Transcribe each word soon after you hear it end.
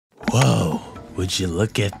Whoa, would you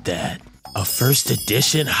look at that? A first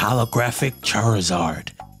edition holographic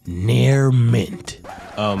Charizard. Near mint.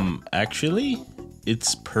 Actually,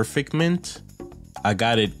 it's perfect mint. I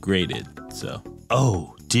got it graded, so.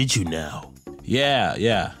 Oh, did you now? Yeah.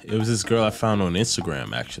 It was this girl I found on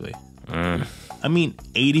Instagram, actually. I mean,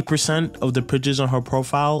 80% of the pictures on her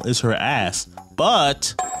profile is her ass,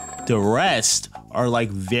 but the rest are like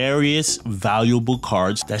various valuable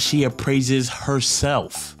cards that she appraises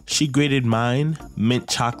herself. She graded mine mint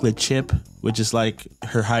chocolate chip, which is like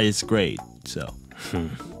her highest grade, so.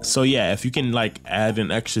 So yeah, if you can like add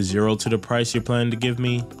an extra 0 to the price you're planning to give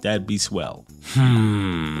me, that'd be swell.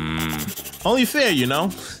 Only fair, you know?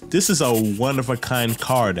 This is a one-of-a-kind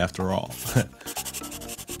card after all.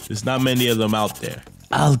 There's not many of them out there.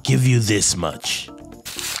 I'll give you this much.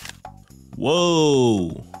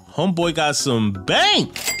 Whoa, homeboy got some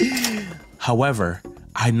bank. However,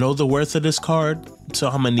 I know the worth of this card, so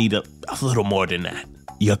I'm gonna need a little more than that.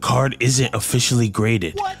 Your card isn't officially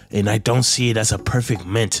graded, and I don't see it as a perfect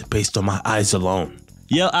mint based on my eyes alone.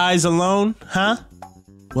 Your eyes alone, huh?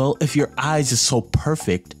 Well, if your eyes is so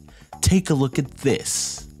perfect, take a look at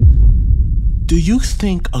this. Do you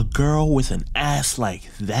think a girl with an ass like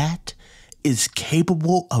that is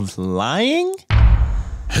capable of lying?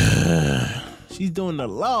 She's doing the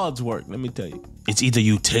Lord's work, let me tell you. It's either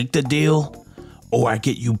you take the deal, or I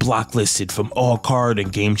get you blacklisted from all card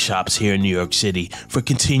and game shops here in New York City for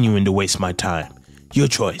continuing to waste my time. Your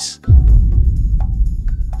choice.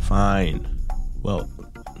 Fine. Well,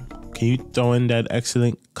 can you throw in that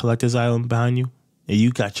excellent collector's item behind you? And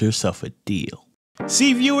you got yourself a deal.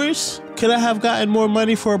 See, viewers, could I have gotten more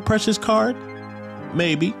money for a precious card?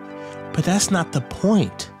 Maybe. But that's not the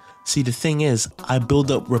point. See, the thing is, I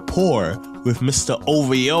build up rapport with Mr.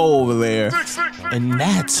 OVO over there. And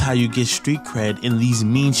that's how you get street cred in these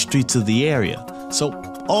mean streets of the area. So,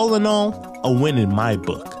 all in all, a win in my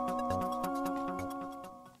book.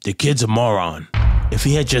 The kid's a moron. If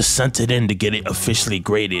he had just sent it in to get it officially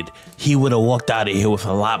graded, he would have walked out of here with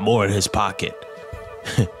a lot more in his pocket.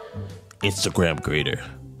 Instagram grader.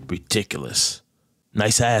 Ridiculous.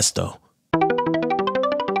 Nice ass, though.